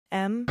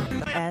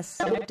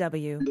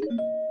MSW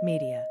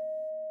Media.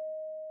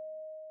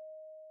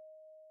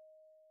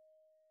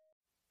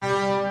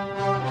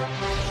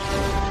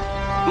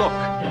 Look,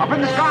 up in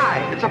the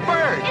sky. It's a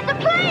bird. It's a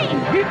plane!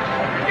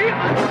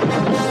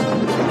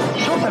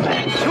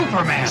 Superman.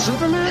 Superman.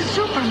 Superman?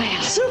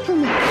 Superman.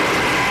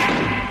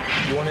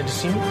 Superman. You wanted to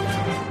see me?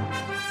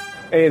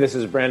 Hey, this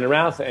is Brandon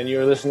Routh, and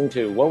you're listening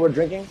to What We're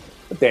Drinking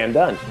with Dan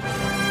Dunn.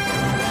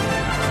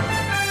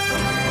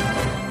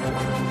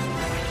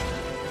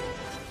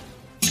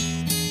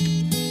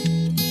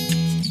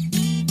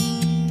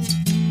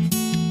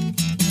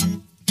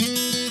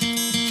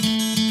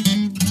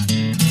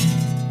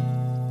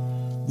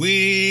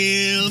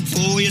 Well,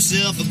 pour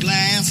yourself a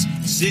glass,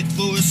 sit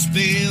for a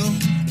spell.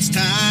 It's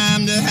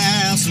time to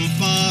have some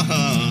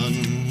fun.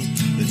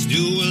 Let's do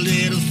a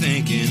little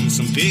thinking,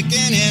 some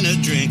picking and a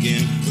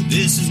drinking. But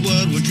this is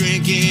what we're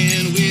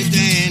drinking with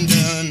Dan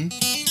Dunn.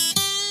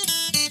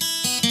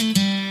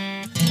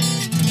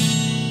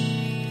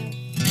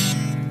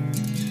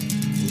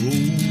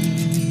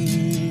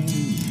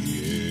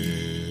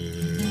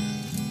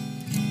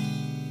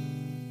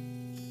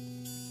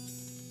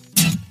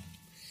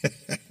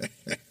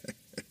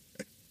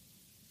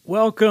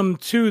 Welcome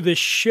to the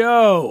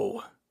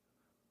show.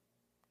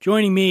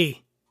 Joining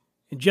me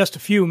in just a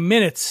few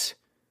minutes,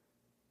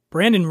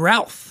 Brandon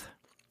Routh.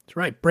 That's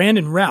right,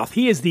 Brandon Routh.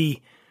 He is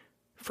the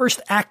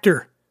first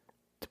actor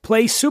to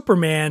play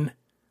Superman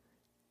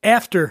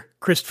after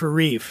Christopher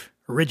Reeve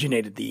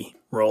originated the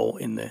role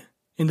in the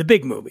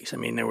big movies. I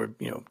mean, there were,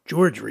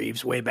 George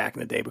Reeves way back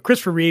in the day, but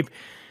Christopher Reeve,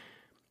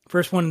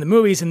 first one in the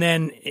movies, and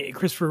then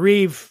Christopher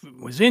Reeve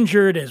was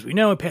injured, as we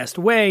know, and passed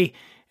away.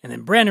 And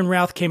then Brandon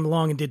Routh came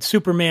along and did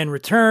Superman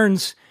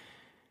Returns.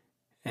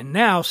 And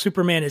now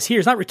Superman is here.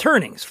 It's not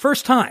returning. It's the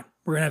first time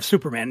we're going to have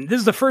Superman. This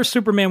is the first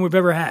Superman we've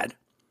ever had.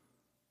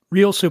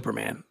 Real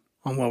Superman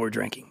on What We're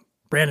Drinking.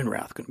 Brandon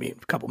Routh, going to be in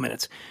a couple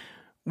minutes.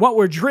 What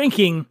we're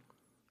drinking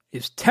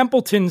is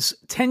Templeton's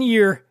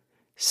 10-year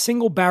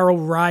single-barrel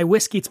rye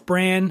whiskey. It's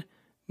brand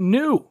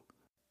new.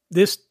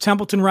 This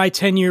Templeton Rye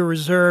 10-year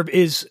reserve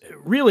is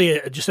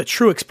really just a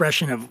true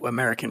expression of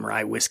American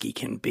rye whiskey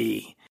can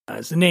be.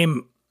 As the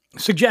name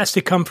suggests,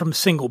 it come from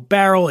single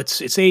barrel.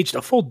 It's aged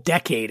a full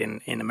decade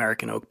in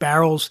American oak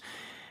barrels.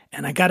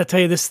 And I got to tell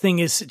you, this thing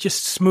is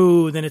just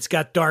smooth, and it's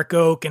got dark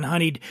oak and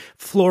honeyed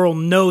floral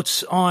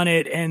notes on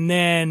it. And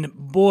then,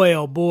 boy,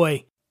 oh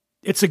boy,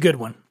 it's a good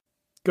one.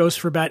 Goes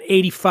for about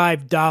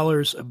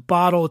 $85 a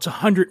bottle. It's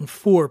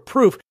 104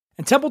 proof.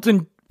 And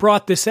Templeton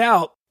brought this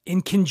out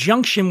in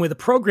conjunction with a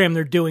program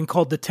they're doing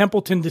called the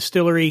Templeton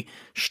Distillery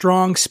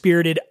Strong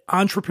Spirited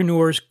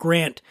Entrepreneurs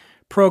Grant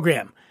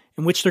Program,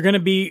 in which they're going to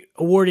be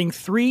awarding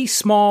 3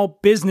 small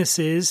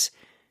businesses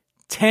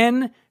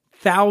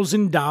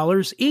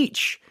 $10,000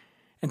 each.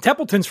 And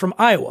Templeton's from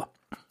Iowa,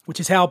 which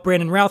is how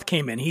Brandon Routh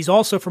came in. He's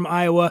also from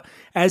Iowa,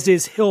 as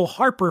is Hill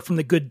Harper from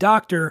The Good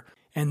Doctor,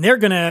 and they're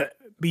going to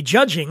be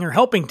judging or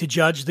helping to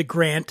judge the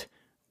grant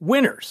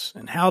winners.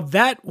 And how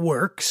that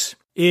works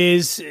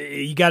is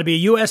you got to be a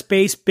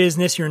U.S.-based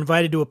business. You're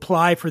invited to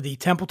apply for the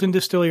Templeton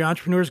Distillery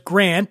Entrepreneurs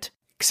Grant,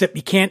 except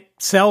you can't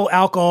sell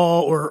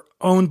alcohol or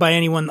owned by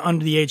anyone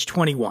under the age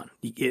 21.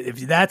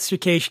 If that's the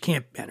case, you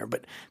can't enter.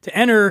 But to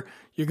enter,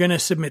 you're going to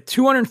submit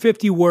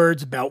 250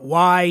 words about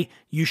why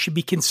you should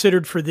be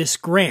considered for this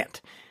grant.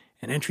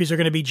 And entries are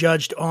going to be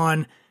judged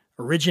on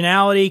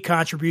originality,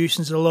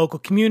 contributions to the local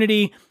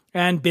community,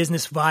 and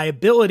business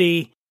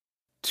viability.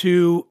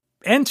 To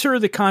enter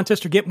the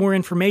contest or get more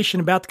information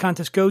about the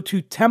contest, go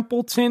to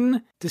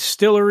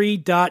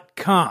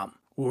TempletonDistillery.com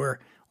or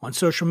on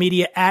social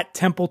media at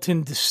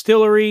Templeton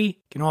Distillery. You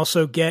can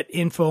also get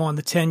info on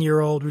the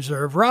 10-year-old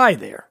reserve rye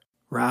there.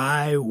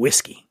 Rye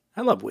whiskey.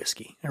 I love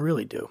whiskey. I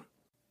really do.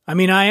 I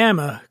mean, I am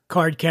a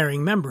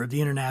card-carrying member of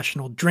the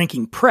International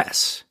Drinking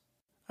Press.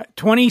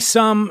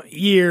 20-some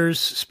years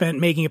spent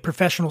making a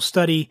professional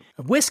study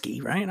of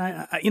whiskey, right?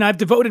 I've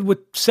devoted what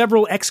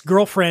several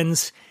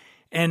ex-girlfriends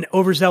and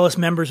overzealous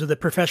members of the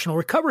professional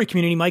recovery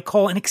community might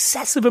call an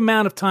excessive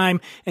amount of time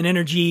and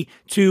energy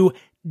to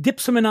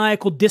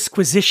dipsomaniacal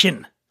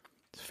disquisition.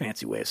 It's a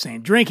fancy way of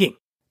saying drinking.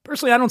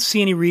 Personally, I don't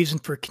see any reason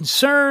for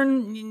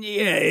concern.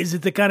 Yeah, is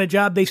it the kind of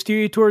job they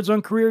steer you towards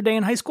on career day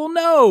in high school?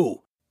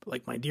 No. But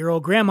like my dear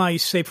old grandma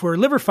used to say before her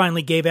liver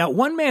finally gave out,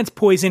 one man's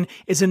poison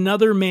is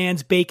another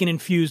man's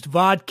bacon-infused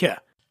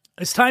vodka.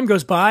 As time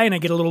goes by and I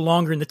get a little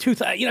longer in the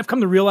tooth, I've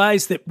come to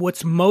realize that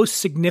what's most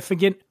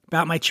significant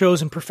about my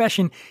chosen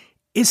profession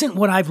isn't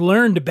what I've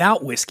learned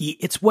about whiskey.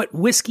 It's what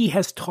whiskey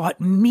has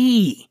taught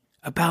me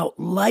about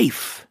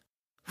life.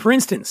 For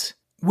instance,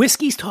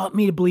 whiskey's taught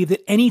me to believe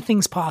that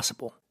anything's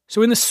possible.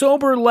 So in the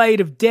sober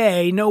light of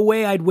day, no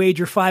way I'd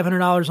wager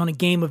 $500 on a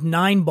game of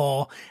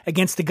 9-ball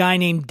against a guy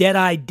named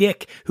Dead-Eye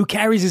Dick who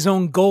carries his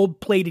own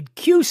gold-plated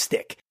cue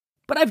stick.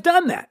 But I've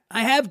done that.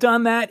 I have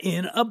done that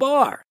in a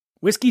bar.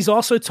 Whiskey's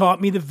also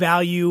taught me the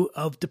value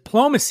of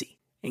diplomacy.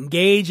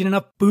 Engage in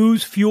enough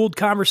booze-fueled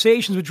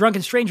conversations with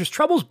drunken strangers,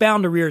 trouble's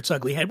bound to rear its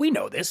ugly head. We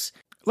know this.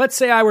 Let's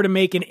say I were to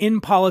make an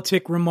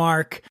impolitic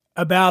remark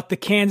about the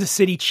Kansas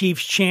City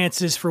Chiefs'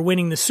 chances for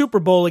winning the Super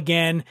Bowl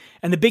again,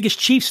 and the biggest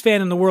Chiefs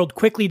fan in the world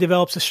quickly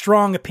develops a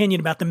strong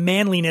opinion about the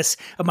manliness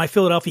of my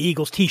Philadelphia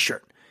Eagles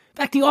t-shirt. In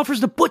fact, he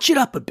offers to butch it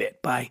up a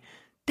bit by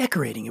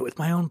decorating it with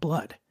my own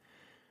blood.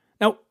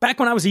 Now, back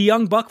when I was a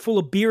young buck full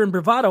of beer and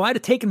bravado, I'd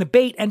have taken the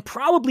bait and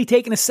probably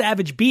taken a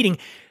savage beating.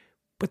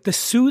 But the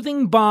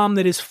soothing balm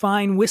that is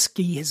fine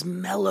whiskey has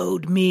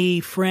mellowed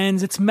me,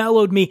 friends. It's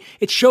mellowed me.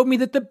 It showed me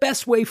that the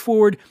best way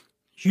forward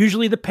is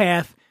usually the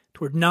path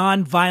toward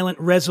nonviolent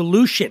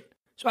resolution.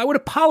 So I would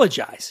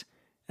apologize,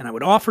 and I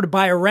would offer to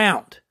buy a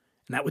round,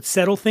 and that would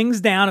settle things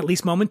down, at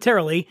least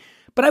momentarily.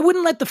 But I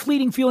wouldn't let the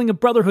fleeting feeling of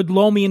brotherhood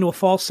lull me into a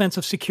false sense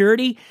of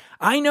security.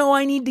 I know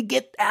I need to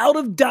get out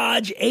of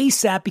Dodge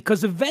ASAP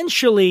because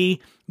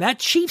eventually that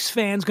Chiefs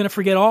fan's going to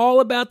forget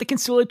all about the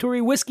conciliatory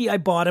whiskey I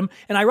bought him.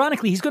 And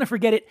ironically, he's going to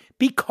forget it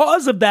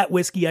because of that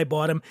whiskey I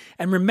bought him.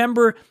 And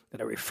remember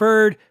that I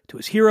referred to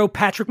his hero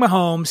Patrick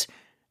Mahomes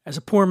as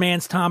a poor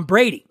man's Tom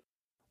Brady.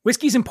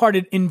 Whiskey's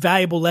imparted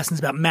invaluable lessons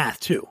about math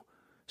too.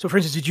 So for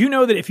instance, did you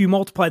know that if you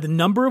multiply the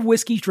number of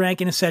whiskeys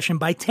drank in a session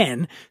by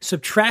 10,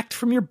 subtract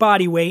from your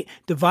body weight,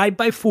 divide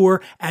by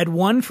 4, add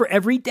 1 for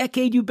every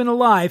decade you've been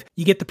alive,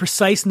 you get the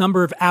precise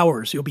number of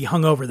hours you'll be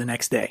hungover the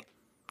next day?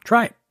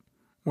 Try it.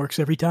 Works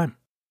every time.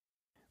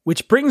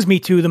 Which brings me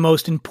to the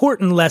most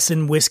important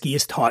lesson whiskey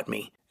has taught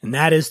me, and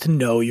that is to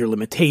know your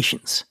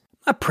limitations.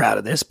 I'm not proud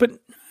of this, but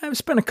I've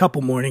spent a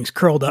couple mornings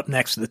curled up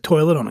next to the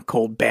toilet on a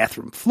cold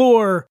bathroom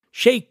floor,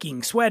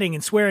 shaking, sweating,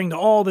 and swearing to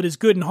all that is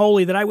good and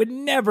holy that I would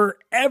never,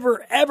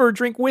 ever, ever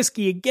drink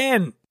whiskey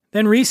again.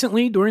 Then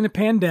recently, during the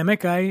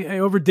pandemic, I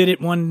overdid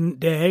it one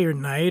day or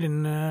night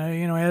and,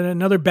 I had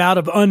another bout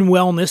of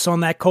unwellness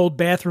on that cold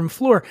bathroom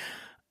floor.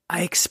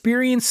 I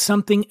experienced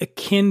something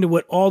akin to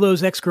what all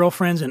those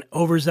ex-girlfriends and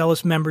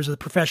overzealous members of the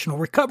professional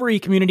recovery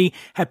community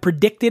had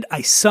predicted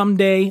I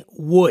someday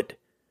would.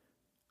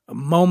 A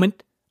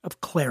moment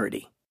of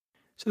clarity.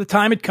 So the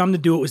time had come to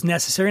do what was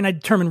necessary, and I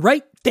determined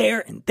right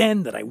there and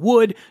then that I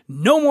would.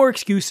 No more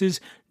excuses,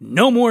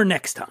 no more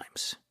next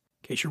times.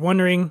 In case you're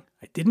wondering,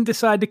 I didn't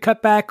decide to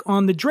cut back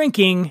on the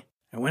drinking.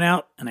 I went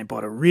out and I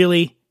bought a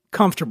really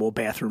comfortable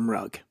bathroom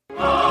rug.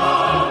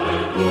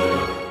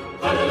 Hallelujah,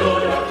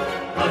 hallelujah,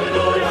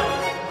 hallelujah.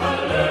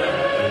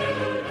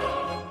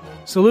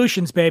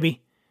 Solutions,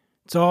 baby.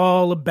 It's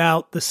all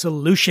about the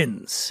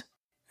solutions.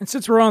 And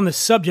since we're on the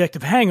subject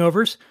of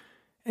hangovers,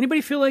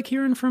 anybody feel like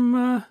hearing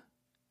from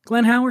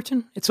Glenn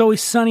Howerton? It's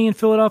Always Sunny in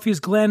Philadelphia's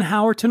Glenn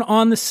Howerton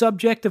on the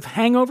subject of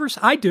hangovers.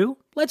 I do.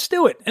 Let's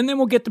do it. And then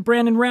we'll get to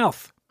Brandon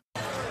Routh.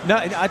 No,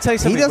 I'll tell you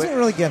something. He doesn't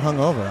really get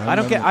hungover. I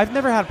don't get. I've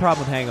never had a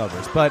problem with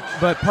hangovers, but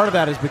part of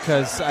that is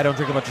because I don't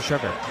drink a bunch of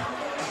sugar.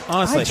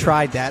 Honestly, I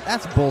tried that.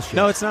 That's bullshit.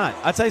 No, it's not.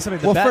 I'll tell you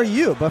something. For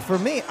you, but for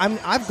me,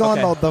 I've gone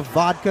the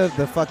vodka,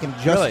 the fucking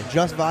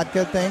just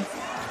vodka thing.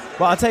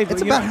 Well, I'll tell you,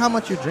 it's about how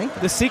much you're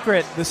drinking. The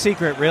secret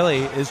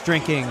really is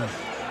drinking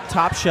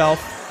top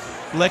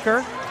shelf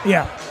liquor.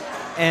 Yeah.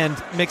 And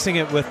mixing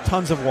it with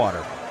tons of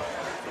water.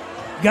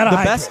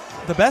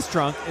 The best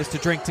drunk is to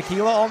drink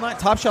tequila all night,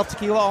 top shelf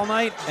tequila all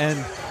night,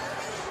 and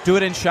do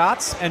it in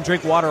shots and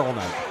drink water all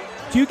night.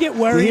 Do you get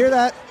worried? You hear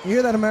that? You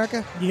hear that,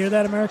 America? You hear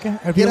that, America?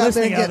 If get out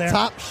there and get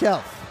top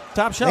shelf.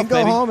 Top shelf, then go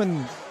baby. home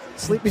and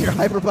sleep in your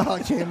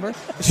hyperbolic chamber.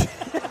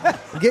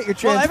 Get your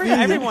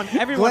transfusion. Well,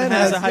 everyone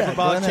has a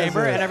hyperbolic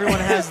chamber, and everyone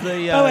has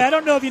the... Oh, I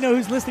don't know if you know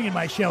who's listening in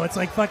my show. It's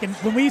like fucking...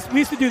 When we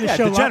used to do the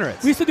show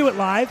live, we used to do it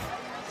live,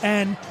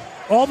 and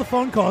all the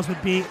phone calls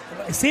would be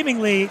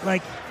seemingly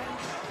like...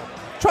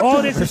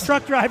 all it is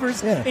truck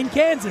drivers in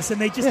Kansas,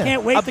 and they just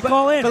can't wait to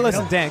call in. But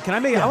listen, Dan, can I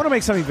make? I want to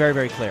make something very,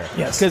 very clear.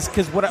 Yes.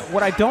 Because what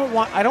I don't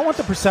want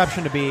the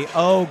perception to be,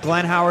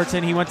 Glenn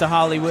Howerton, he went to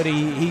Hollywood,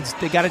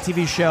 they got a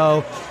TV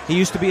show, he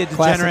used to be a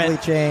degenerate, classically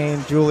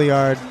trained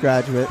Juilliard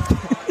graduate.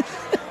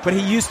 But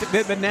he used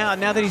to. But now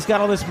that he's got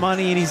all this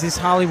money and he's this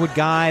Hollywood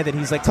guy that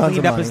he's like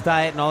cleaned up his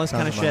diet and all this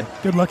kind of shit.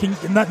 Good looking,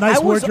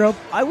 nice wardrobe.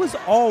 I was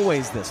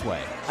always this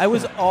way. I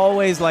was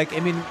always like,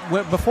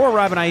 before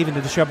Rob and I even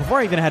did the show, before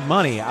I even had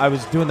money, I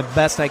was doing the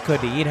best I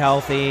could to eat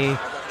healthy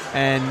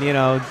and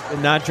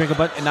not drink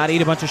not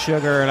eat a bunch of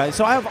sugar.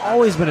 So I've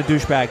always been a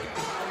douchebag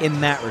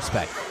in that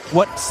respect.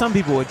 What some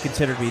people would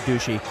consider to be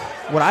douchey,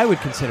 what I would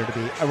consider to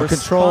be a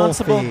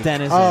responsible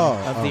denizen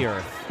of the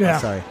earth. Yeah.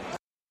 Sorry.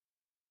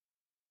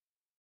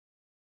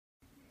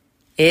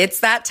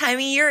 It's that time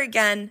of year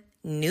again,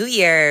 New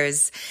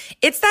Year's.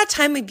 It's that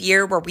time of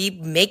year where we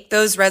make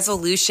those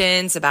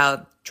resolutions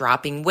about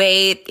dropping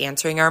weight,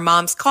 answering our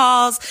mom's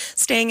calls,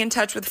 staying in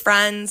touch with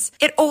friends.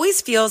 It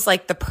always feels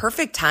like the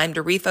perfect time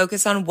to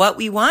refocus on what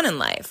we want in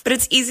life. But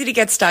it's easy to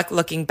get stuck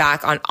looking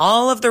back on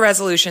all of the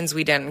resolutions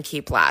we didn't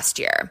keep last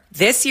year.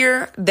 This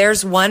year,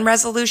 there's one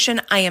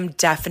resolution I am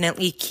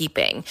definitely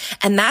keeping,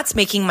 and that's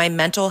making my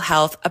mental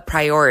health a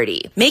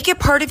priority. Make it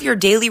part of your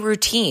daily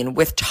routine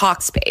with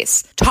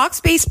Talkspace.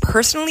 Talkspace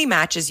personally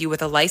matches you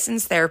with a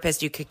licensed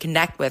therapist you could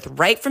connect with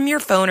right from your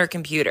phone or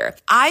computer.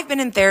 I've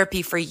been in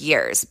therapy for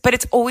years, but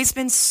it's always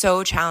been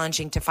so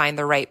challenging to find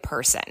the right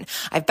person.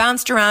 I've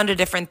bounced around to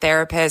different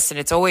therapists, and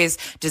it's always,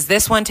 does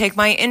this one take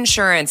my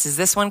insurance? Is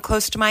this one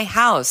close to my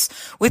house?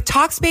 With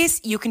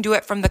Talkspace, you can do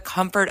it from the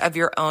comfort of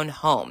your own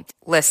home.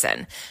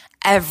 Listen,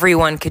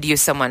 everyone could use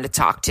someone to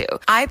talk to.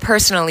 I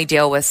personally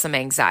deal with some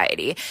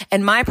anxiety,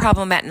 and my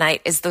problem at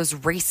night is those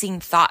racing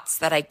thoughts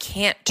that I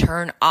can't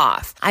turn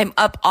off. I'm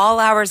up all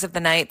hours of the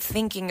night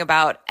thinking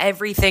about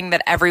everything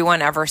that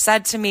everyone ever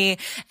said to me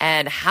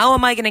and how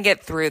am I going to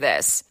get through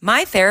this?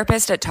 My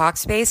therapist at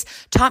Talkspace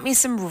taught me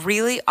some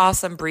really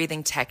awesome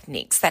breathing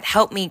techniques that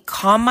help me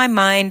calm my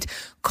mind,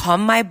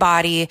 calm my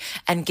body,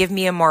 and give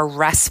me a more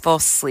restful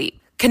sleep.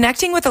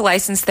 Connecting with a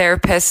licensed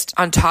therapist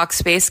on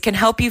Talkspace can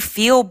help you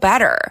feel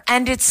better,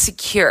 and it's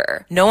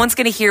secure. No one's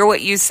going to hear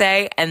what you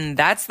say, and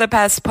that's the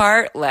best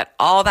part. Let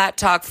all that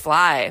talk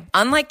fly.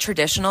 Unlike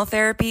traditional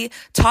therapy,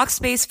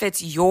 Talkspace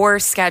fits your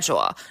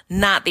schedule,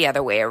 not the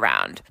other way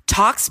around.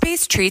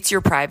 Talkspace treats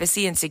your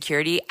privacy and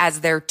security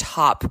as their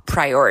top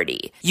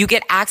priority. You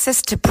get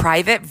access to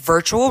private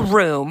virtual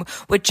room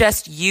with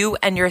just you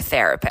and your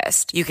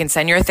therapist. You can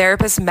send your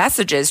therapist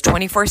messages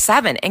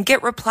 24/7 and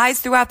get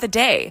replies throughout the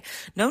day.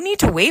 No need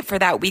to wait for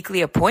that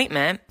weekly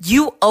appointment.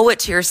 You owe it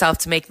to yourself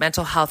to make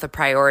mental health a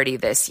priority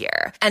this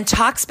year. And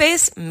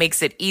Talkspace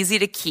makes it easy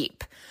to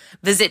keep.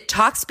 Visit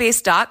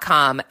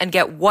Talkspace.com and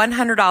get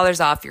 $100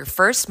 off your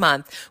first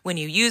month when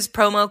you use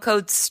promo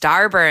code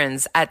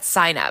STARBURNS at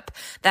sign up.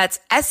 That's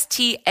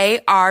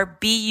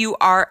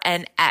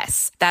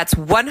STARBURNS. That's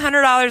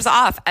 $100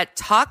 off at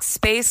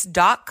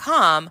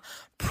Talkspace.com,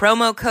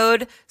 promo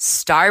code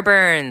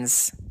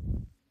STARBURNS.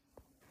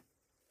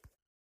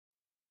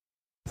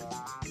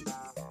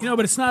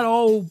 But it's not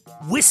all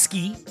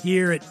whiskey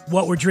here at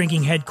What We're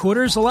Drinking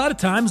headquarters. A lot of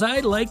times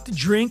I like to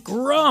drink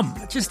rum.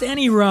 Not just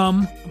any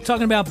rum. I'm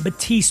talking about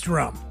Batiste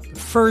rum, the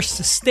first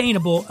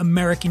sustainable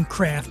American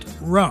craft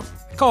rum.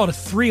 I call it a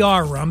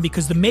 3R rum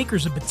because the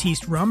makers of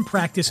Batiste rum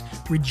practice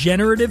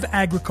regenerative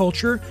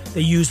agriculture, they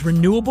use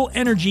renewable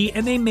energy,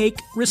 and they make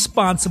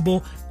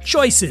responsible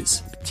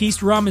choices.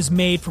 Batiste rum is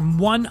made from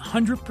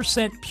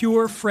 100%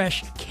 pure,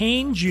 fresh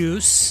cane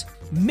juice,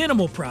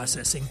 minimal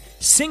processing,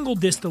 single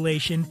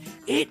distillation.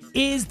 It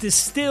is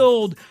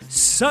distilled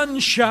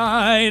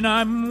sunshine.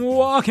 I'm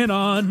walking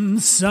on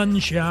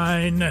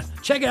sunshine.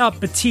 Check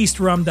out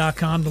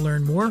BatisteRum.com to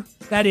learn more.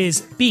 That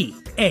is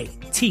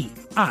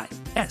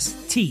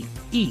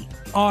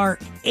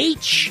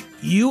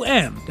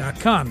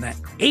BATISTERHUM.com. That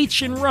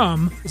H in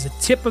rum is a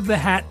tip of the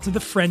hat to the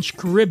French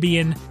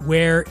Caribbean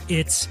where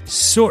it's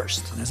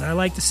sourced. As I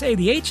like to say,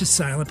 the H is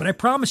silent, but I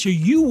promise you,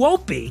 you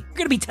won't be. You're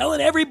going to be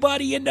telling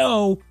everybody you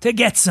know to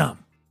get some.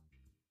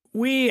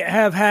 We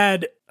have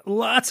had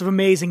lots of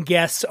amazing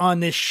guests on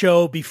this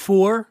show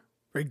before.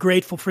 Very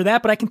grateful for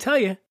that, but I can tell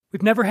you,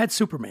 we've never had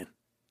Superman.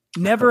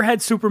 Never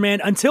had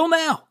Superman until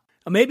now.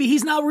 Maybe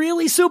he's not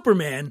really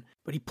Superman,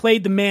 but he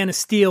played the Man of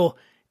Steel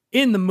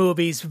in the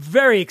movies.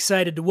 Very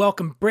excited to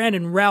welcome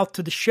Brandon Routh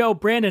to the show.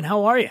 Brandon,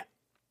 how are you?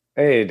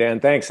 Hey, Dan,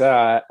 thanks.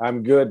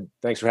 I'm good.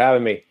 Thanks for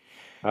having me.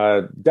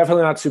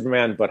 Definitely not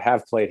Superman, but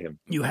have played him.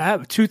 You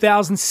have,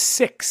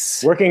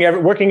 2006. Working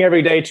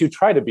every day to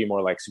try to be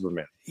more like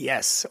Superman.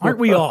 Yes, aren't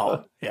we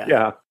all?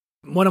 Yeah.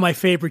 One of my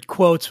favorite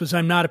quotes was,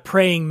 "I'm not a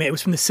praying man." It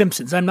was from The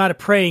Simpsons. "I'm not a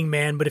praying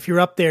man, but if you're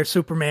up there,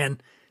 Superman,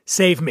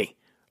 save me."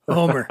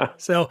 Homer.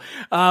 So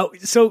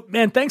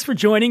man, thanks for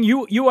joining.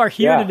 You are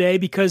here today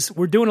because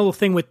we're doing a little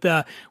thing with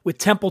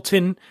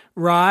Templeton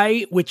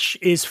Rye, which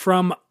is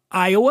from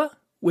Iowa,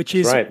 which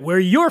is where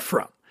you're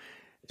from.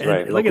 That's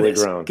right. Look at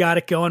this. Grown. Got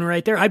it going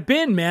right there. I've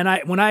been, man.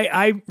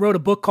 I wrote a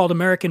book called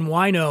American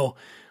Wino,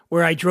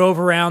 where I drove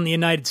around the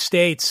United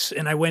States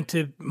and I went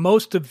to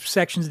most of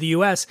sections of the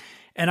U.S.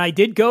 and I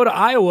did go to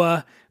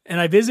Iowa and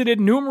I visited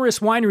numerous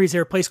wineries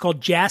there. A place called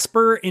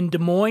Jasper in Des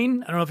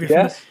Moines. I don't know if you're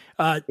familiar.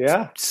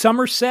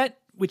 Somerset,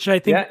 which I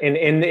think in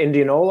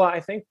Indianola,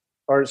 I think,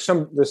 or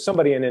there's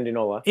somebody in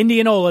Indianola.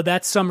 Indianola,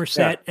 that's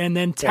Somerset, and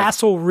then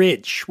Tassel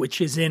Ridge, which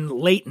is in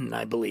Layton,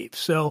 I believe.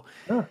 So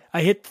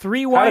I hit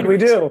 3 wineries. How did we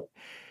do?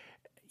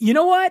 You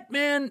know what,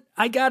 man?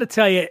 I got to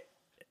tell you,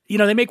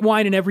 they make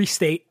wine in every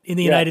state in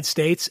the United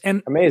States,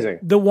 and amazing.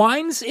 The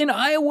wines in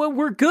Iowa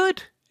were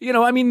good.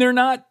 They're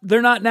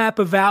not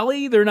Napa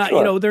Valley. They're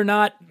not, they're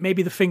not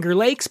maybe the Finger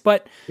Lakes,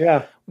 but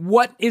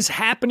what is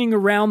happening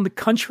around the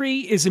country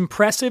is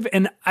impressive.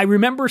 And I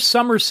remember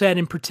Somerset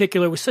in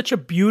particular was such a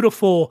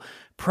beautiful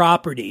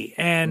property.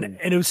 And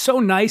it was so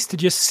nice to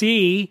just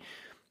see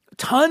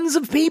tons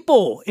of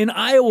people in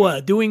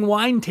Iowa doing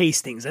wine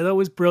tastings. I thought it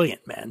was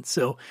brilliant, man.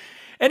 So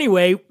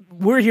anyway,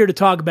 we're here to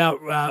talk about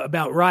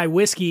rye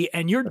whiskey,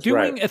 and you're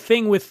doing a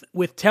thing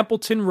with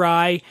Templeton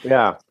Rye.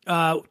 Yeah.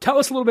 Tell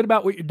us a little bit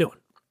about what you're doing.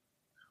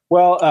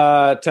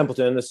 Well,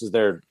 Templeton, this is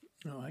their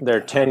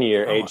 10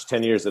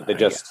 years that they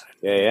just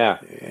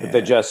that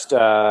they just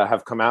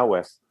have come out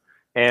with,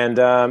 and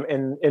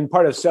in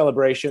part of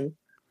celebration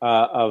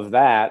of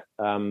that,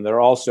 they're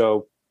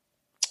also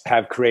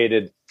have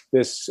created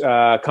this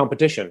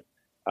competition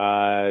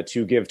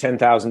to give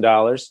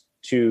 $10,000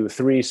 to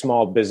 3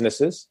 small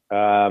businesses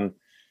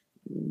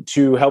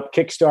to help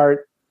kickstart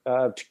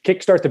to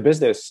kickstart the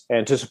business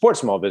and to support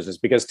small business,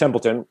 because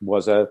Templeton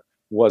was a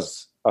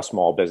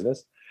small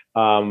business,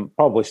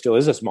 probably still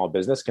is a small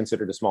business,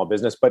 considered a small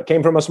business, but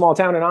came from a small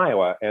town in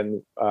Iowa.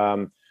 And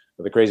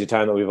the crazy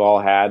time that we've all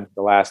had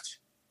the last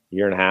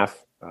year and a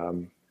half,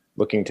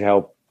 looking to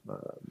help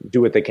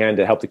do what they can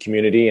to help the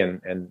community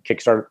and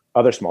kickstart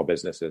other small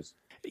businesses.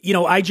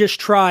 I just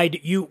tried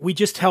we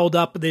just held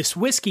up this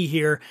whiskey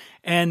here,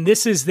 and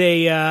this is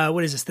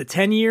what is this, the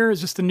 10-year?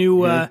 Is this the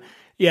new, the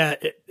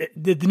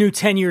new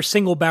 10-year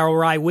single barrel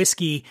rye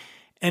whiskey?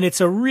 And it's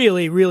a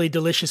really, really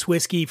delicious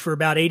whiskey for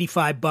about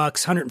 $85,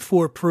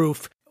 104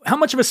 proof. How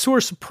much of a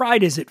source of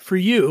pride is it for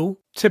you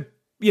to,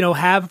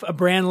 have a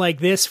brand like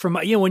this from,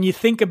 when you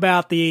think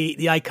about the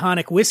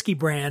iconic whiskey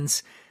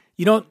brands,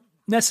 you don't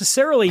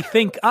necessarily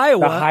think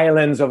Iowa. The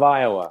Highlands of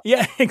Iowa.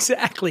 Yeah,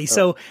 exactly.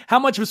 So how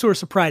much of a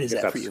source of pride is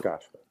that for you?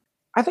 Scotch.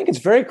 I think it's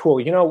very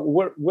cool.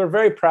 We're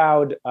very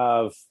proud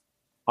of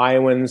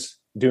Iowans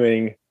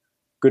doing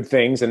good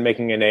things and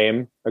making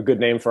a good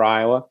name for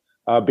Iowa,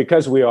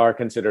 because we are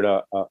considered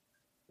a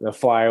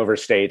flyover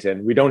state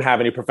and we don't have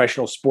any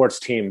professional sports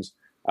teams.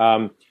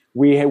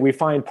 We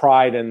find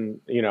pride in,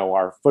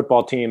 our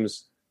football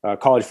teams,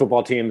 college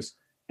football teams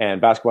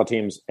and basketball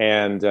teams,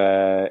 and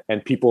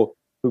people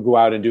who go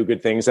out and do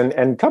good things,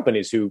 and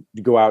companies who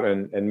go out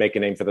and make a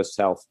name for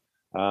themselves.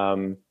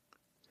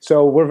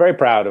 So we're very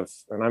proud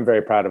and I'm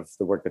very proud of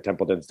the work that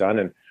Templeton's done.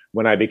 And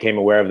when I became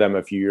aware of them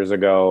a few years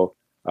ago,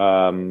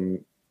 I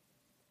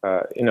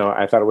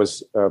thought it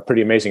was a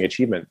pretty amazing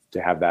achievement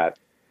to have that,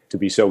 to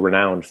be so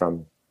renowned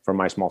from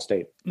my small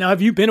state. Now,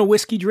 have you been a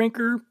whiskey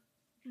drinker?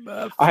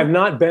 I have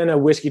not been a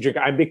whiskey drinker.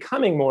 I'm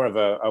becoming more of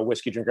a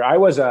whiskey drinker. I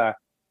was a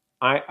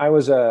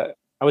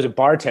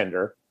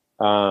bartender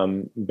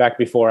back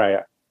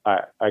before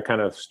I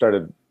kind of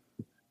started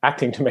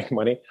acting to make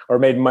money, or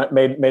made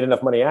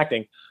enough money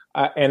acting.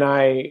 And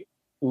I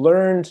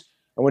went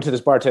to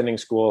this bartending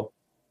school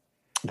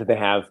that they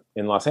have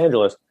in Los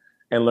Angeles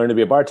and learned to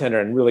be a bartender,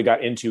 and really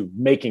got into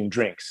making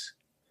drinks.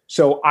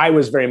 So I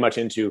was very much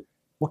into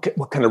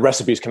what kind of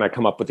recipes can I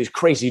come up with, these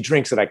crazy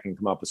drinks that I can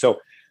come up with. So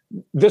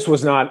this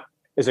was not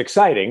as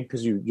exciting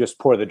because you just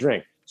pour the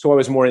drink. So I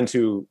was more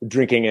into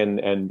drinking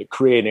and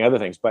creating other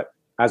things. But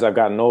as I've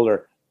gotten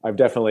older, I've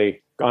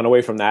definitely gone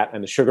away from that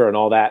and the sugar and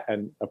all that,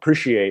 and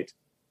appreciate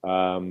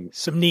some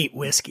neat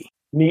whiskey.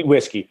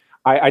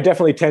 I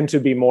definitely tend to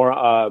be more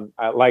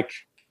I like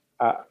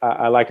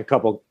a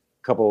couple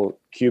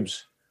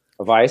cubes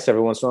of ice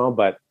every once in a while,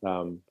 but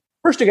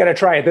first you got to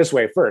try it this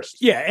way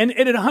first. Yeah, and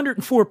at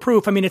 104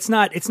 proof, I mean, it's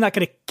not going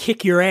to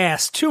kick your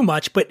ass too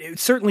much, but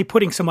certainly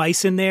putting some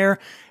ice in there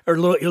or a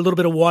little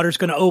bit of water is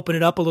going to open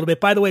it up a little bit.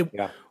 By the way,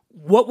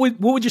 what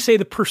would you say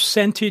the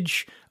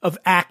percentage of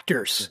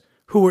actors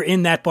who were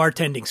in that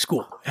bartending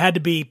school? It had to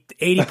be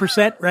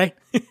 80%, right?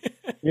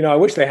 I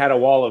wish they had a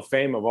wall of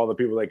fame of all the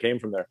people that came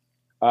from there.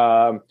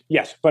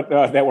 Yes, but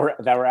that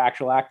were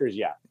actual actors.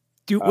 Yeah.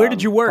 Where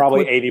did you work?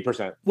 Probably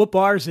 80%. What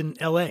bars in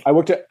L.A.? I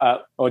worked at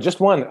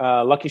just one,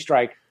 Lucky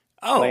Strike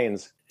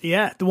Lanes.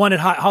 Yeah, the one at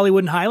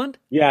Hollywood and Highland.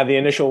 Yeah, the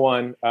initial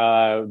one,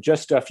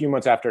 just a few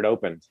months after it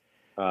opened.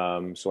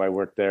 So I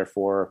worked there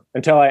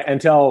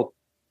until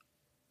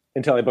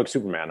I booked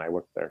Superman. I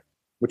worked there,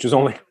 which was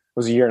a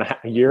year and a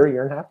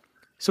half.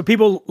 So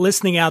people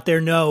listening out there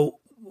know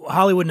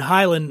Hollywood and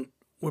Highland,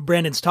 where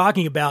Brandon's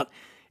talking about,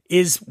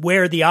 is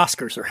where the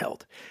Oscars are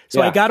held.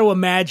 So I got to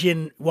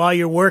imagine while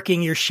you're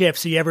working your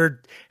shifts, are you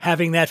ever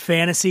having that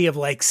fantasy of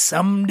like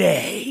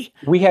someday?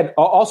 We had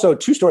also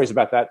two stories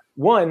about that.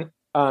 One,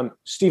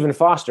 Stephen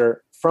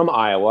Foster from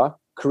Iowa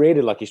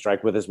created Lucky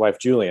Strike with his wife,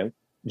 Jillian,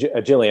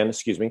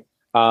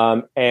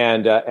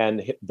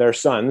 and their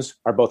sons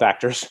are both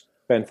actors.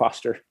 Ben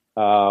Foster.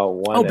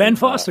 Ben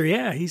Foster.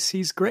 Yeah,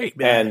 he's great,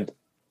 man.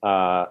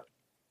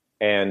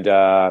 And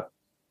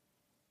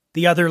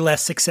the other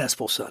less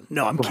successful son.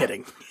 No, I'm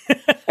kidding.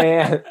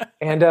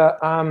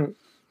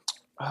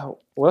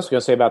 what else was I going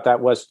to say about that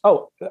was,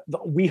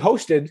 we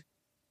hosted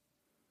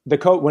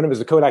when it was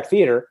the Kodak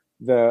Theater,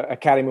 the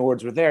Academy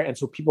Awards were there. And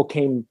so people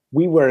came,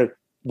 we were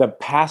the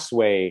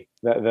passway,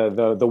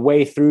 the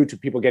way through to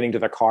people getting to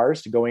their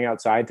cars, to going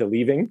outside, to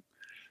leaving.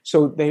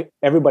 So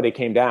everybody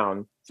came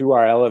down through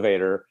our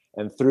elevator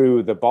and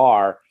through the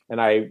bar.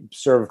 And I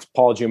served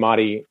Paul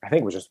Giamatti, I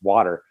think it was just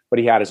water, but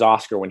he had his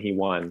Oscar when he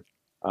won.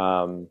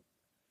 So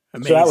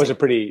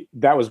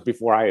that was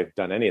before I had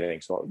done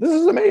anything. So this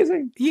is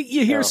amazing.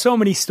 You hear so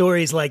many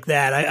stories like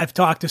that. I've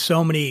talked to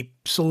so many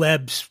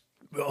celebs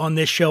on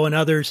this show and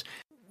others,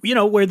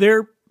 where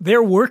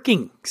they're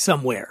working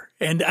somewhere.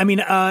 And I mean,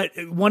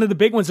 one of the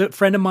big ones, a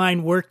friend of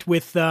mine worked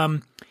with,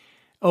 Sebastian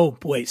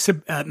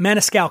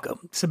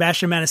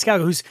Maniscalco,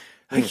 who's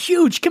a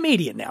huge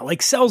comedian now,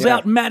 like sells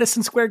out in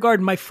Madison Square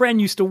Garden. My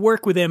friend used to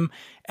work with him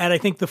at, I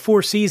think, the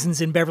Four Seasons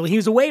in Beverly. He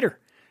was a waiter.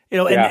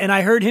 And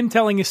I heard him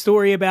telling a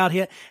story about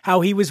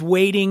how he was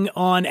waiting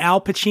on Al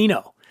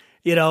Pacino,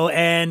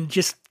 and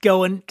just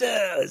going,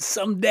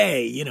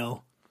 someday,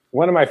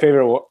 One of my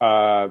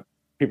favorite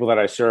people that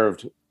I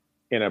served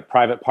in a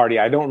private party.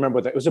 I don't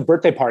remember it was a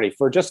birthday party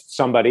for just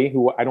somebody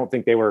who I don't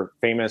think they were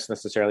famous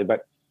necessarily,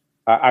 but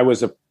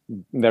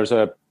there's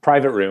a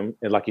private room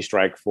in Lucky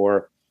Strike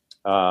for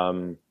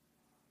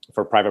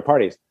private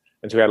parties.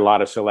 And so we had a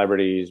lot of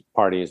celebrities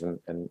parties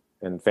and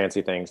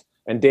fancy things.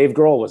 And Dave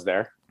Grohl was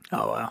there.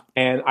 Oh, wow.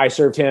 And I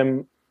served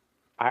him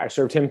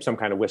some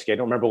kind of whiskey. I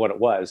don't remember what it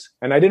was.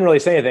 And I didn't really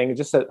say anything. I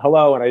just said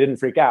hello, and I didn't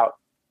freak out.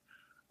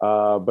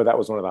 But that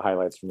was one of the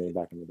highlights for me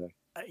back in the day.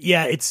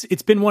 Yeah, it's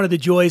been one of the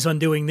joys on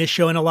doing this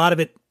show, and a lot of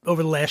it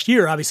over the last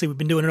year. Obviously, we've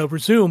been doing it over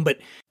Zoom, but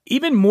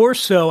even more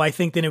so, I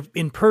think, than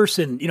in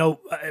person. You know,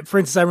 for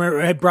instance, I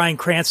remember I had Bryan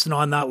Cranston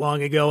on not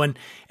long ago, and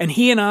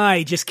he and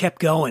I just kept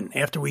going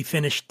after we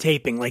finished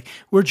taping. Like,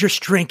 we're just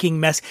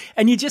drinking mess,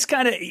 and you just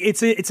kind of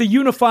it's a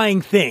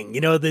unifying thing, you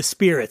know, the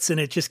spirits, and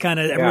it just kind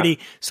of everybody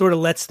sort of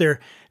lets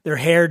their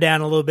hair down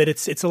a little bit.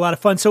 It's a lot of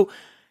fun. So,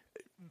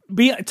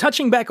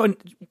 touching back on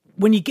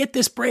when you get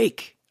this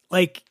break,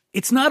 like,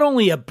 it's not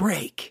only a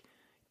break,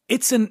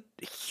 it's a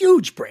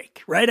huge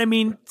break, right? I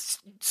mean,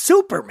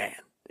 Superman.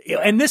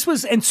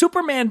 And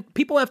Superman,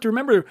 people have to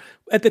remember,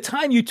 at the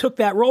time you took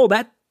that role,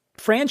 that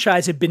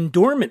franchise had been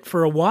dormant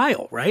for a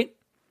while, right?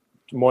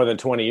 More than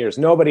 20 years.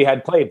 Nobody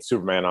had played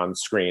Superman on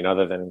screen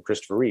other than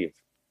Christopher Reeve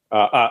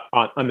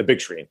on the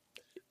big screen.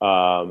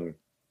 It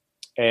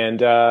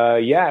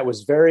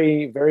was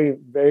very, very,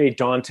 very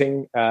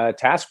daunting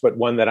task, but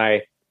one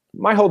that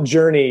my whole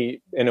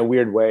journey in a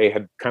weird way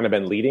had kind of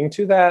been leading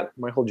to that,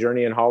 my whole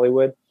journey in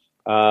Hollywood.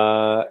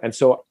 And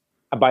so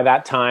by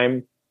that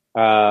time,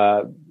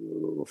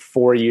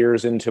 4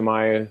 years into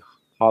my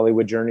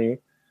Hollywood journey,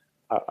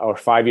 or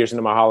 5 years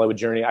into my Hollywood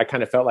journey, I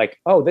kind of felt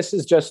like, oh, this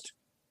is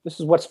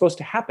what's supposed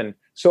to happen.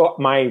 So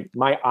my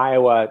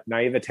Iowa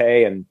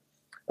naivete and,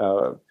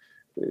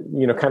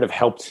 kind of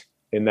helped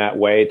in that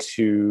way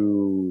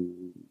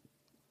to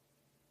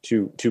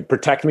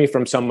protect me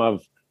from some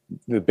of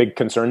the big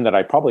concern that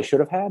I probably should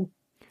have had.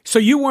 So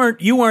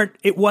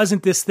it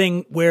wasn't this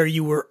thing where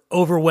you were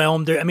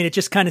overwhelmed. I mean, it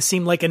just kind of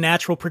seemed like a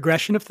natural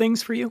progression of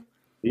things for you.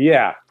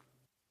 Yeah.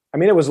 I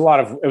mean, it was a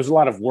lot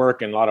of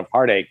work and a lot of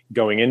heartache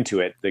going into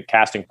it. The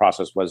casting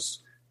process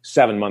was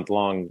 7-month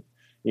long,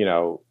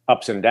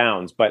 ups and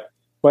downs, but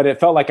it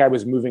felt like I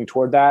was moving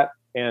toward that.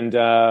 And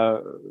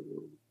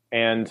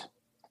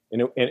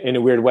in a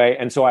weird way.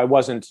 And so I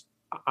was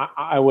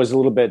a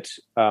little bit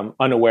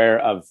unaware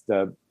of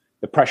the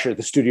pressure,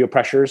 the studio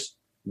pressures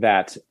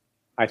that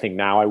I think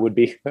now I would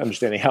be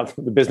understanding how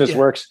the business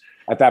works.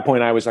 At that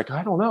point, I was like,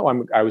 I don't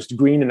know. I was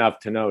green enough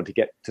to know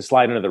to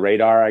slide under the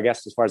radar, I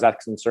guess, as far as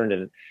that's concerned.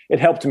 And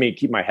it helped me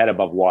keep my head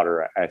above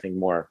water, I think,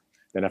 more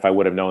than if I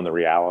would have known the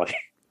reality.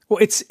 Well,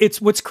 it's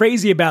what's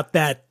crazy about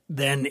that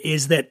then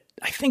is that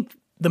I think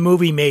the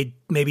movie made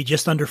maybe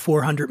just under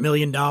 $400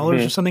 million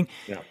or something.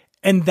 Yeah.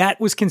 And that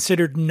was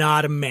considered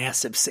not a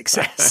massive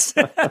success.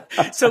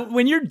 So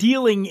when you're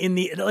dealing in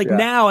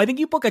now, I think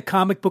you book a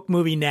comic book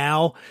movie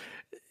now,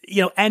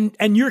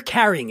 and you're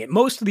carrying it.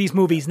 Most of these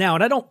movies now,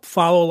 and I don't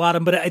follow a lot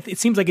of them, but it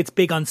seems like it's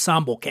big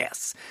ensemble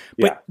casts.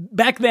 But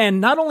back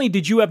then, not only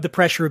did you have the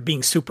pressure of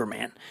being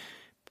Superman,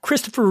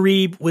 Christopher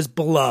Reeve was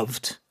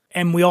beloved,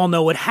 and we all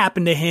know what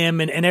happened to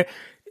him. And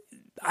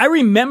I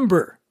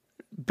remember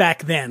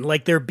back then,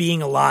 like, there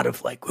being a lot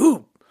of like,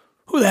 who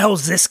the hell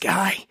is this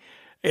guy?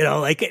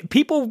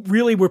 People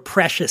really were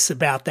precious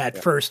about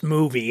that first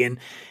movie.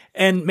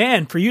 And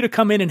man, for you to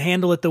come in and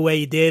handle it the way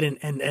you did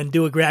and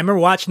do a great, I remember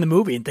watching the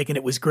movie and thinking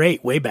it was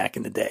great way back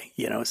in the day,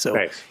 so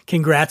Thanks.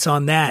 Congrats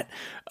on that.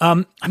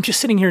 I'm just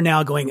sitting here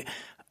now going,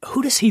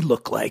 who does he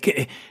look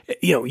like?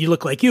 You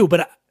look like you,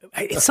 but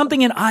it's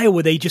something in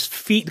Iowa. They just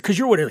feed, because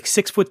you're like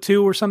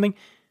 6'2" or something.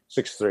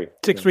 6'3".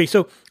 6'3".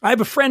 So I have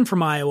a friend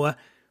from Iowa,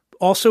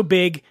 also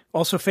big,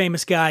 also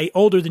famous guy,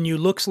 older than you,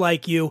 looks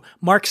like you,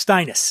 Mark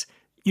Steinis.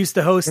 Used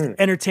to host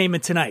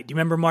Entertainment Tonight. Do you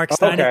remember Mark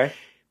Steiner? Okay.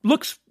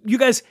 Looks, you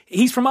guys,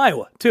 he's from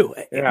Iowa too.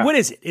 Yeah. What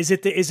is it? Is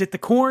it the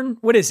corn?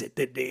 What is it?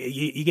 That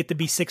you get to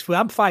be 6 foot?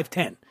 I'm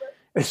 5'10".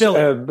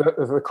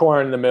 The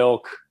corn, the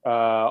milk,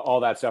 all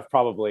that stuff,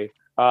 probably.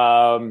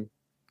 The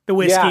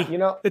whiskey,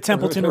 the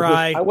Templeton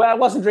Rye. Well, I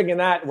wasn't drinking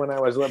that when I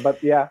was, but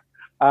the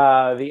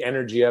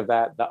energy of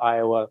that, the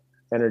Iowa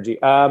energy.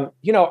 I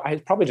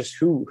probably just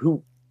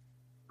who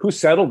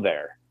settled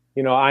there.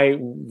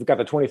 I've got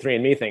the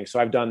 23andMe thing, so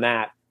I've done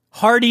that.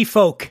 Hardy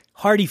folk.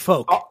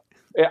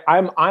 I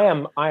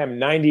am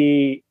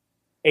 98%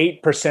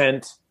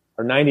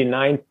 or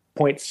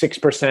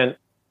 99.6%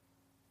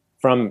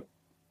 from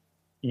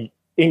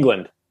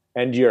England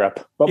and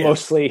Europe, but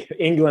mostly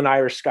England,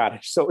 Irish,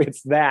 Scottish. So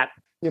it's that,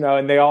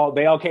 and they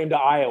all came to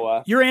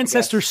Iowa. Your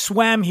ancestors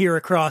swam here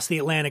across the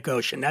Atlantic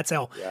Ocean. That's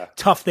how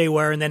tough they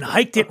were, and then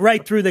hiked it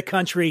right through the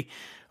country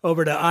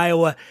over to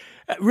Iowa.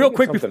 Real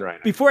quick,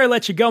 before I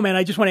let you go, man,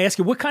 I just want to ask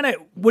you, what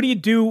do you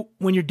do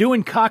when you're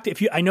doing cocktail?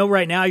 I know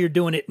right now you're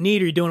doing it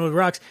neat or you're doing it with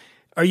rocks.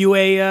 Are you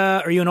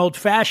an old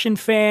fashioned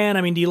fan?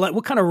 I mean,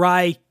 what kind of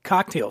rye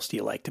cocktails do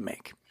you like to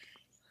make?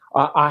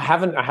 I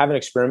haven't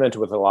experimented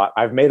with a lot.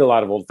 I've made a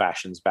lot of old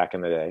fashions back in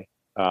the day.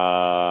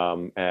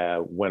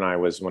 When I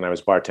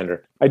was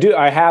bartender,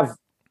 I have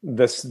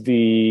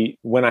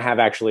when I have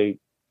actually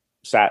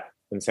sat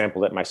and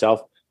sampled it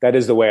myself, that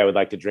is the way I would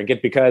like to drink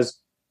it, because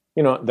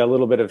the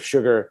little bit of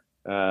sugar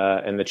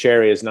and the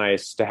cherry is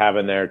nice to have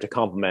in there to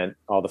complement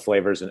all the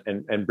flavors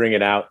and bring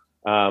it out.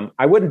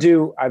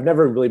 I've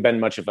never really been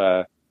much of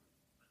a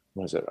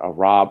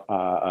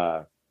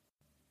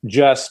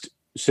just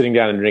sitting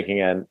down and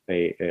drinking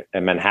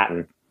a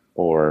Manhattan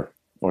or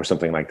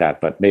something like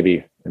that, but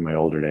maybe in my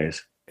older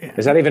days. Yeah.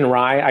 Is that even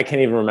rye? I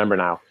can't even remember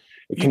now.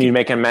 Can you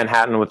make a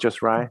Manhattan with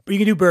just rye? You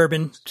can do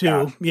bourbon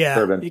too. Yeah.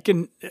 Bourbon. You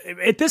can,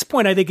 at this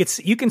point, I think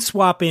you can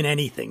swap in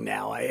anything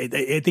now.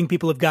 I think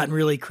people have gotten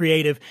really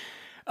creative.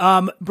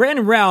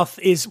 Brandon Routh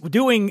is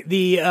doing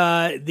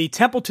the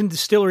Templeton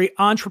Distillery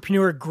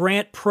Entrepreneur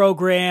Grant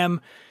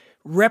Program,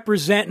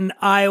 representing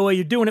Iowa.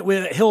 You're doing it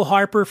with Hill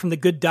Harper from The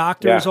Good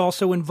Doctor is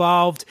also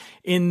involved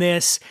in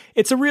this.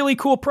 It's a really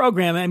cool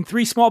program, and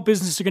 3 small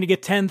businesses are going to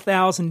get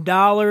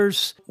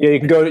 $10,000. Yeah, you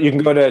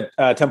can go to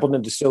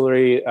Templeton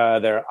Distillery,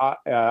 their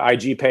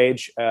IG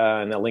page,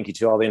 and they'll link you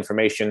to all the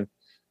information.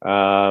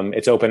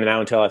 It's open now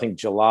until I think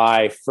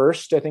July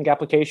 1st. I think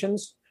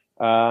applications,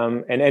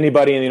 and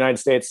anybody in the United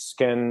States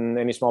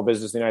any small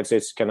business in the United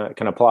States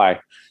can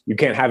apply. You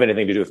can't have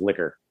anything to do with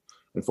liquor,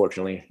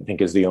 unfortunately, I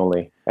think is the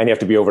only, and you have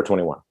to be over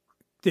 21.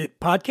 Did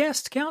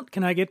podcasts count?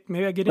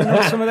 Maybe I get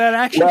into some of that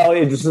action? Well,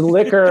 it's a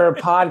liquor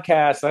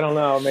podcast. I don't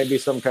know. Maybe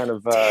some kind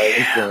of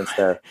influence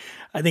there.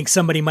 I think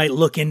somebody might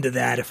look into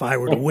that if I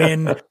were to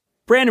win.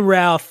 Brandon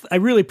Routh, I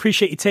really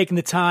appreciate you taking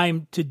the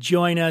time to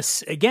join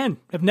us. Again,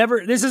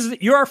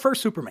 you're our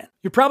first Superman.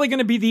 You're probably going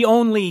to be the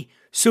only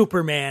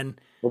Superman.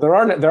 Well, there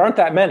aren't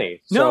that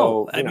many.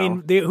 No, so,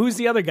 mean, who's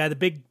the other guy? The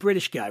big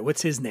British guy.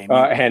 What's his name?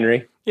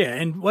 Henry. Yeah,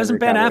 and wasn't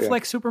Ben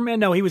Affleck Superman?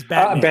 No, he was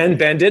Batman.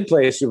 Ben did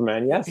play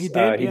Superman. Yes, he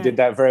did. He did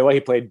that very well.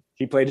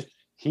 He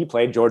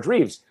played George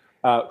Reeves,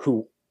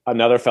 who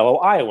another fellow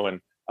Iowan,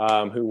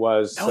 who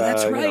was. Oh,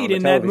 that's right.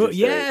 In that movie,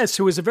 yes,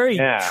 who was a very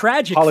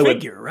tragic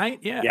figure, right?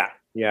 Yeah.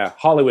 Yeah,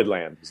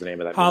 Hollywoodland is the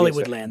name of that movie.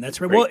 Hollywoodland,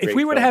 that's right. Well, if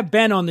we were to have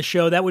Ben on the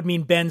show, that would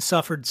mean Ben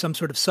suffered some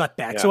sort of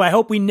setback. Yeah. So I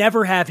hope we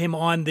never have him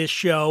on this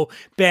show.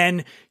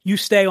 Ben, you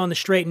stay on the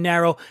straight and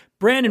narrow.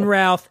 Brandon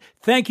Routh,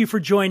 thank you for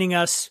joining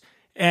us.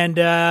 And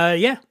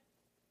Thank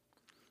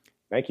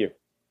you.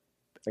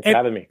 Thanks for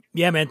having me.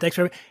 Yeah, man. Thanks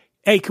for having me.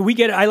 Hey, could we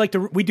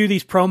we do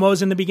these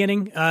promos in the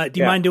beginning. Do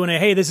you mind doing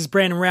hey, this is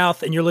Brandon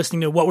Routh, and you're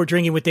listening to What We're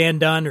Drinking with Dan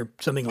Dunn or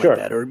something like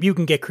that. Or you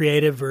can get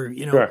creative or,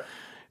 Sure.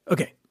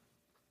 Okay.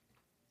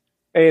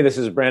 Hey, this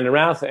is Brandon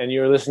Routh, and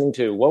you're listening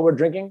to What We're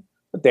Drinking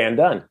with Dan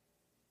Dunn.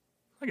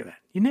 Look at that.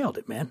 You nailed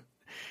it, man.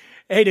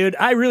 Hey, dude,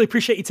 I really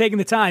appreciate you taking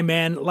the time,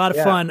 man. A lot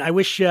of fun. I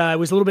wish I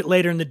was a little bit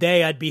later in the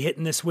day. I'd be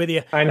hitting this with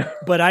you. I know.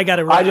 But I got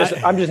to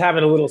I'm just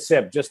having a little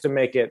sip just to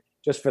make it,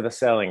 just for the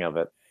selling of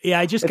it.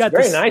 Yeah, it's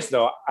very nice,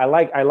 though. I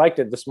liked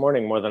it this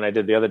morning more than I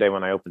did the other day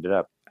when I opened it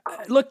up.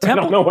 Look, I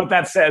don't know what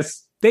that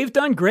says. They've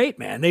done great,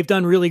 man. They've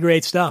done really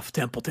great stuff,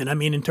 Templeton. I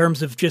mean, in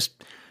terms of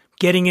just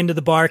getting into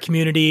the bar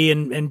community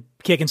and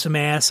kicking some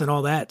ass and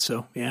all that.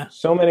 So, yeah.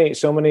 So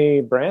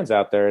many brands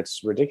out there.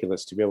 It's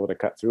ridiculous to be able to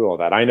cut through all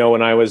that. I know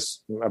when I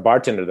was a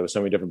bartender, there was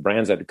so many different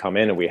brands that had come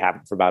in and we had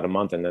them for about a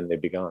month and then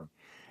they'd be gone.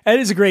 That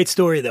is a great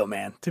story though,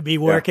 man, to be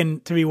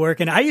working.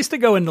 I used to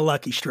go into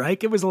Lucky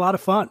Strike. It was a lot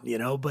of fun,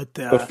 but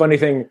the funny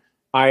thing,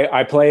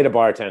 I played a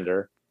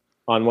bartender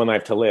on One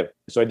Life to Live.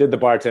 So I did the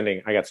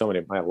bartending. I have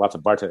lots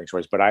of bartending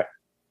stories, but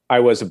I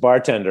was a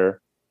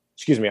bartender.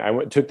 Excuse me.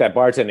 I took that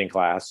bartending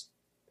class.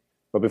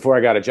 But before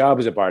I got a job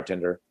as a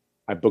bartender,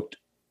 I booked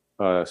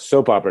a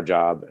soap opera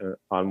job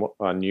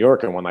on New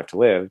York and One Life to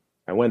Live.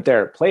 I went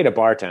there, played a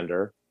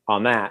bartender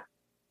on that,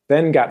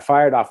 then got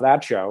fired off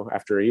that show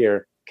after a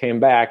year,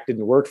 came back,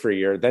 didn't work for a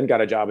year, then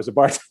got a job as a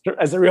bartender,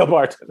 as a real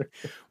bartender.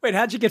 Wait,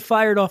 how'd you get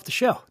fired off the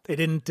show? They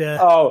didn't...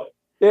 The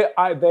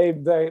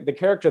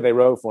character they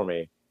wrote for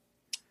me,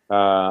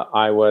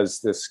 I was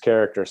this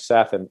character,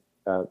 Seth, and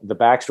the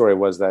backstory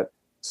was that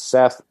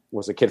Seth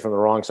was a kid from the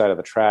wrong side of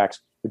the tracks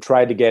who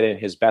tried to get in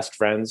his best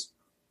friend's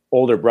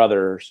older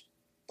brother's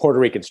Puerto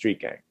Rican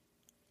street gang.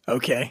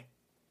 Okay.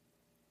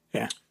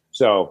 Yeah.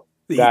 So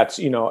that's,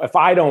 if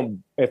I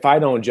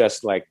don't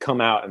just like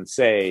come out and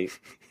say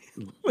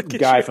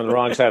guy from the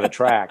wrong side of the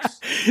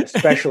tracks,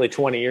 especially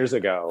 20 years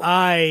ago. All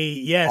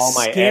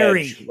my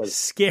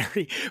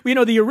scary.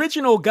 The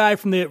original guy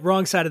from the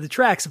wrong side of the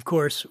tracks, of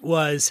course,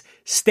 was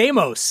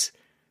Stamos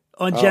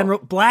on General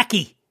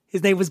Blackie.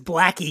 His name was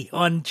Blackie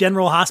on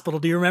General Hospital.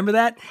 Do you remember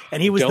that?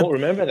 And he was. Don't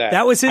remember that.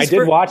 That was his. I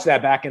did watch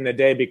that back in the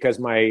day because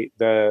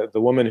the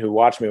woman who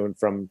watched me went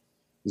from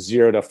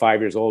 0 to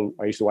 5 years old.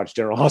 I used to watch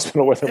General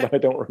Hospital with him, but I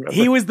don't remember.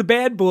 He was the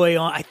bad boy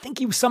on. I think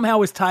he somehow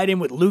was tied in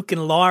with Luke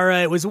and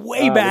Laura. It was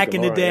way back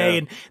in the day,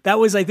 and that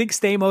was, I think,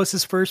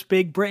 Stamos' first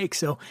big break.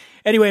 So,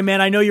 anyway,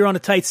 man, I know you're on a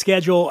tight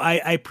schedule. I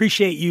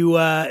appreciate you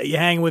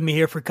hanging with me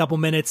here for a couple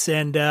minutes,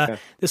 and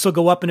this will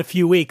go up in a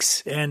few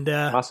weeks. And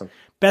awesome.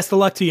 Best of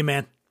luck to you,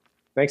 man.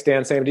 Thanks,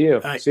 Dan. Same to you.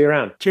 Right. See you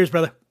around. Cheers,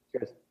 brother.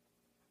 Cheers.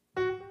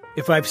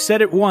 If I've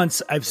said it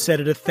once, I've said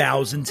it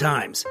 1,000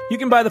 times. You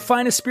can buy the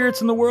finest spirits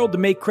in the world to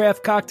make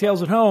craft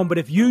cocktails at home, but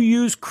if you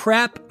use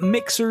crap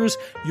mixers,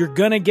 you're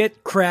gonna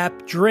get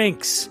crap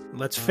drinks.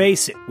 Let's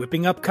face it,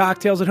 whipping up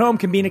cocktails at home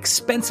can be an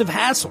expensive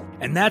hassle,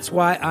 and that's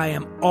why I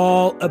am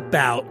all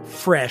about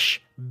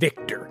Fresh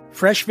Victor.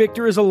 Fresh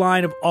Victor is a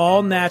line of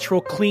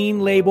all-natural,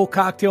 clean-label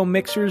cocktail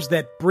mixers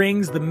that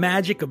brings the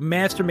magic of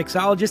master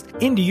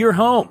mixologists into your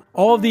home.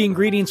 All of the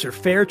ingredients are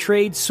fair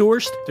trade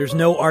sourced. There's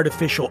no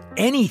artificial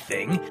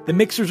anything. The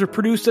mixers are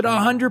produced at a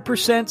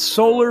 100%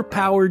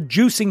 solar-powered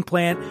juicing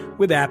plant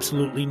with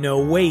absolutely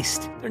no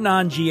waste. They're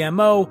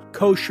non-GMO,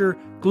 kosher,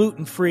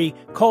 gluten-free,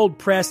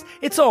 cold-pressed.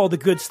 It's all the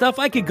good stuff.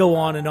 I could go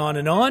on and on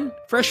and on.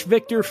 Fresh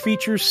Victor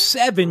features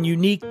 7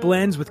 unique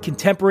blends with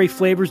contemporary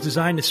flavors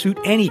designed to suit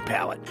any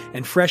palate.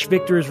 And Fresh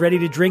Victor is ready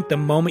to drink the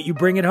moment you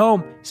bring it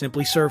home.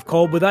 Simply serve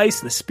cold with ice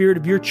in the spirit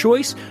of your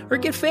choice, or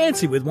get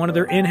fancy with one of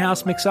their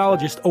in-house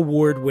mixologist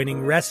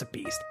award-winning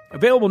recipes.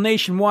 Available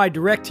nationwide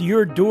direct to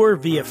your door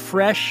via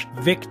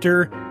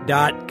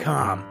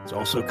freshvictor.com. It's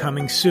also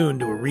coming soon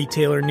to a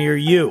retailer near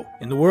you.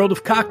 In the world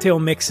of cocktail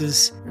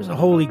mixes, there's a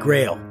holy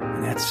grail,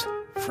 and that's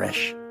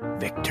Fresh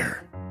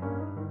Victor.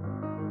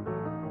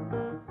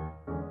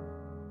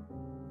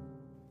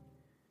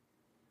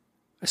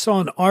 I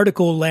saw an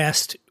article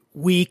last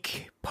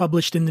week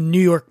published in the New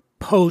York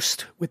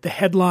Post with the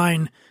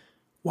headline,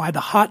 "Why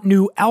the Hot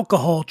New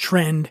Alcohol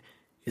Trend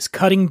is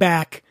Cutting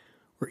Back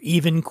or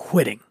Even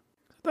Quitting."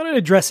 I thought I'd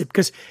address it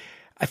because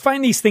I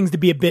find these things to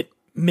be a bit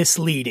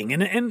misleading.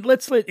 And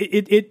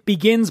it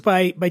begins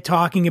by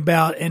talking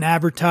about an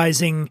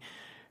advertising,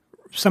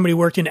 somebody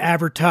worked in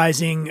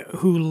advertising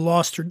who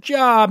lost her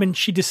job and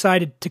she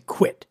decided to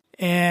quit,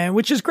 and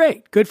which is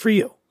great. Good for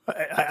you.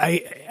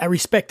 I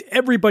respect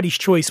everybody's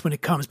choice when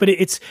it comes, but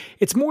it's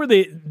more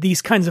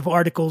these kinds of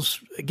articles,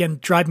 again,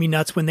 drive me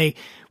nuts when they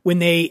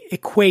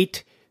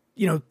equate,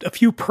 a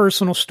few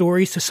personal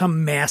stories to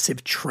some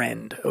massive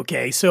trend.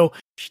 Okay. So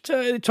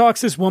she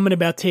talks to this woman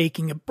about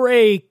taking a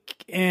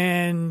break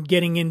and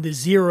getting into the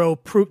zero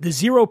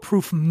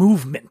proof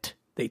movement.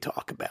 They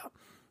talk about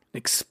an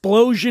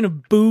explosion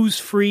of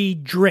booze-free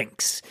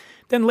drinks.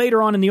 Then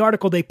later on in the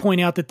article, they point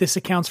out that this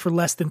accounts for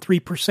less than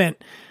 3%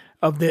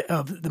 of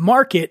the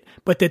market,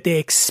 but that they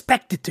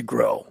expect it to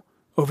grow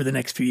over the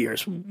next few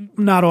years.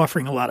 Not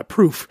offering a lot of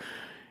proof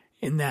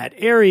in that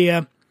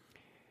area.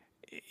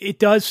 It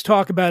does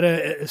talk about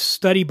a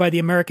study by the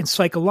American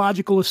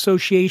Psychological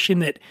Association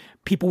that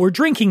people were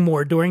drinking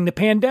more during the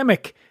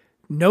pandemic.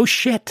 No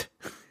shit.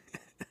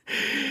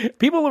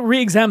 People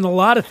re-examined a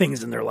lot of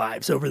things in their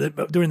lives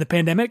during the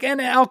pandemic, and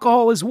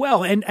alcohol as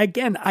well. And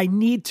again, I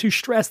need to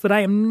stress that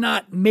I am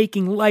not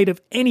making light of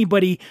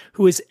anybody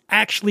who is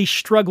actually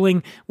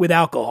struggling with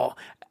alcohol.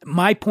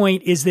 My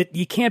point is that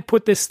you can't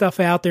put this stuff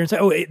out there and say,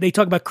 oh, they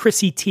talk about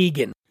Chrissy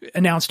Teigen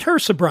announced her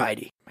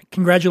sobriety.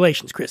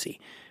 Congratulations, Chrissy.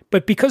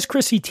 But because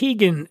Chrissy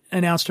Teigen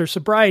announced her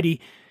sobriety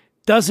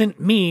doesn't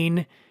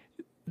mean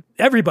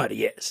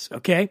everybody is,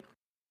 okay?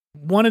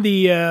 One of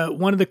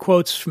the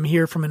quotes from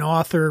an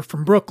author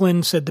from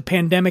Brooklyn said the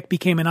pandemic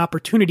became an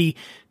opportunity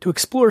to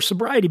explore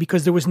sobriety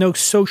because there was no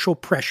social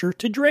pressure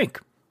to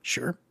drink.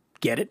 Sure,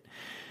 get it.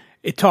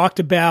 It talked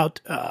about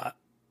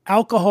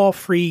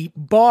alcohol-free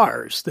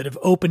bars that have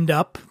opened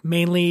up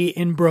mainly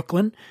in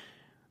Brooklyn.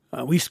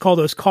 We used to call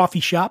those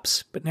coffee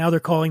shops, but now they're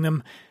calling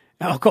them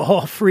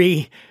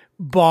alcohol-free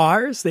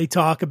bars. They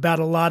talk about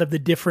a lot of the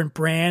different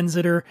brands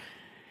that are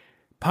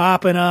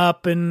popping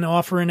up and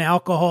offering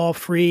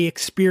alcohol-free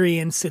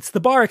experience. It's the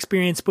bar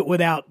experience, but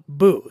without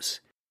booze.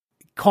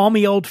 Call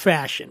me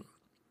old-fashioned,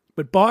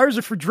 but bars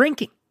are for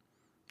drinking.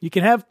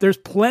 There's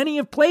plenty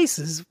of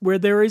places where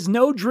there is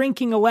no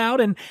drinking allowed,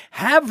 and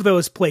have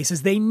those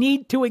places. They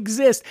need to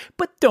exist,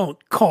 but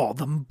don't call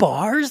them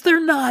bars.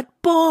 They're not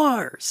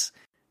bars.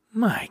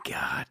 My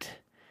God.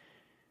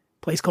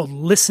 A place called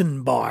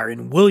Listen Bar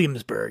in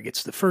Williamsburg.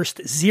 It's the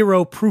first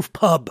zero-proof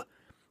pub.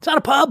 It's not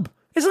a pub.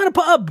 It's not a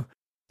pub.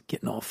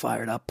 Getting all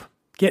fired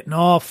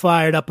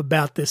up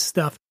about this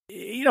stuff.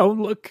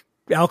 Look,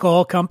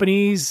 alcohol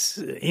companies,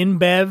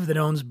 InBev that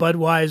owns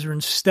Budweiser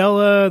and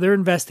Stella, they're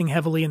investing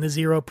heavily in the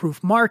zero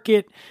proof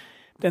market.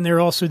 Then there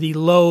are also the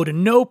low to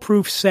no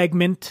proof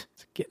segment.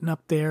 It's getting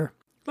up there.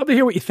 Love to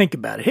hear what you think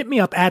about it. Hit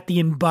me up at The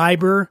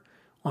Imbiber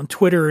on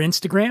Twitter or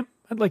Instagram.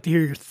 I'd like to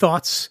hear your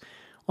thoughts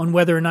on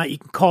whether or not you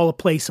can call a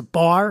place a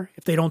bar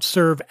if they don't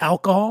serve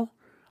alcohol.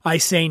 I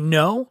say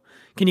no.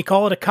 Can you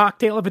call it a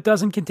cocktail if it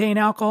doesn't contain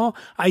alcohol?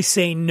 I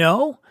say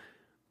no,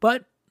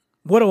 but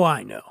what do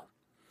I know?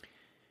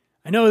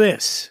 I know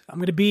this. I'm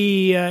going to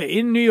be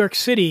in New York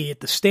City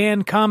at the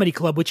Stand Comedy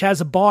Club, which has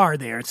a bar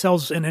there. It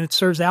sells and it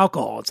serves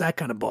alcohol. It's that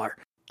kind of bar.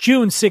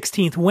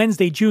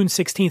 Wednesday, June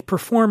 16th,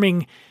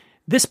 performing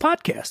this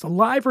podcast, a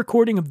live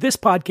recording of this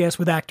podcast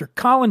with actor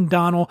Colin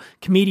Donnell,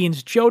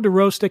 comedians Joe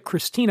DeRosta,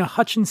 Christina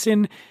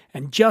Hutchinson,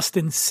 and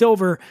Justin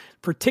Silver.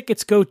 For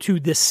tickets, go to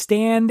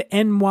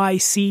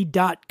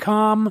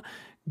thestandnyc.com.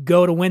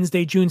 Go to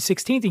Wednesday, June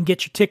 16th and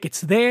get your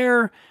tickets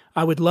there.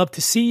 I would love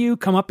to see you.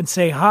 Come up and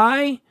say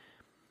hi.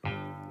 I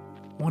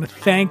want to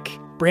thank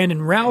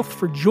Brandon Routh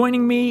for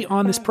joining me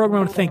on this program. I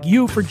want to thank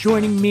you for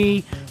joining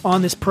me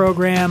on this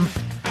program.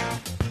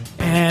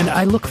 And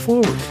I look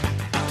forward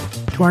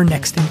to our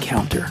next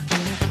encounter.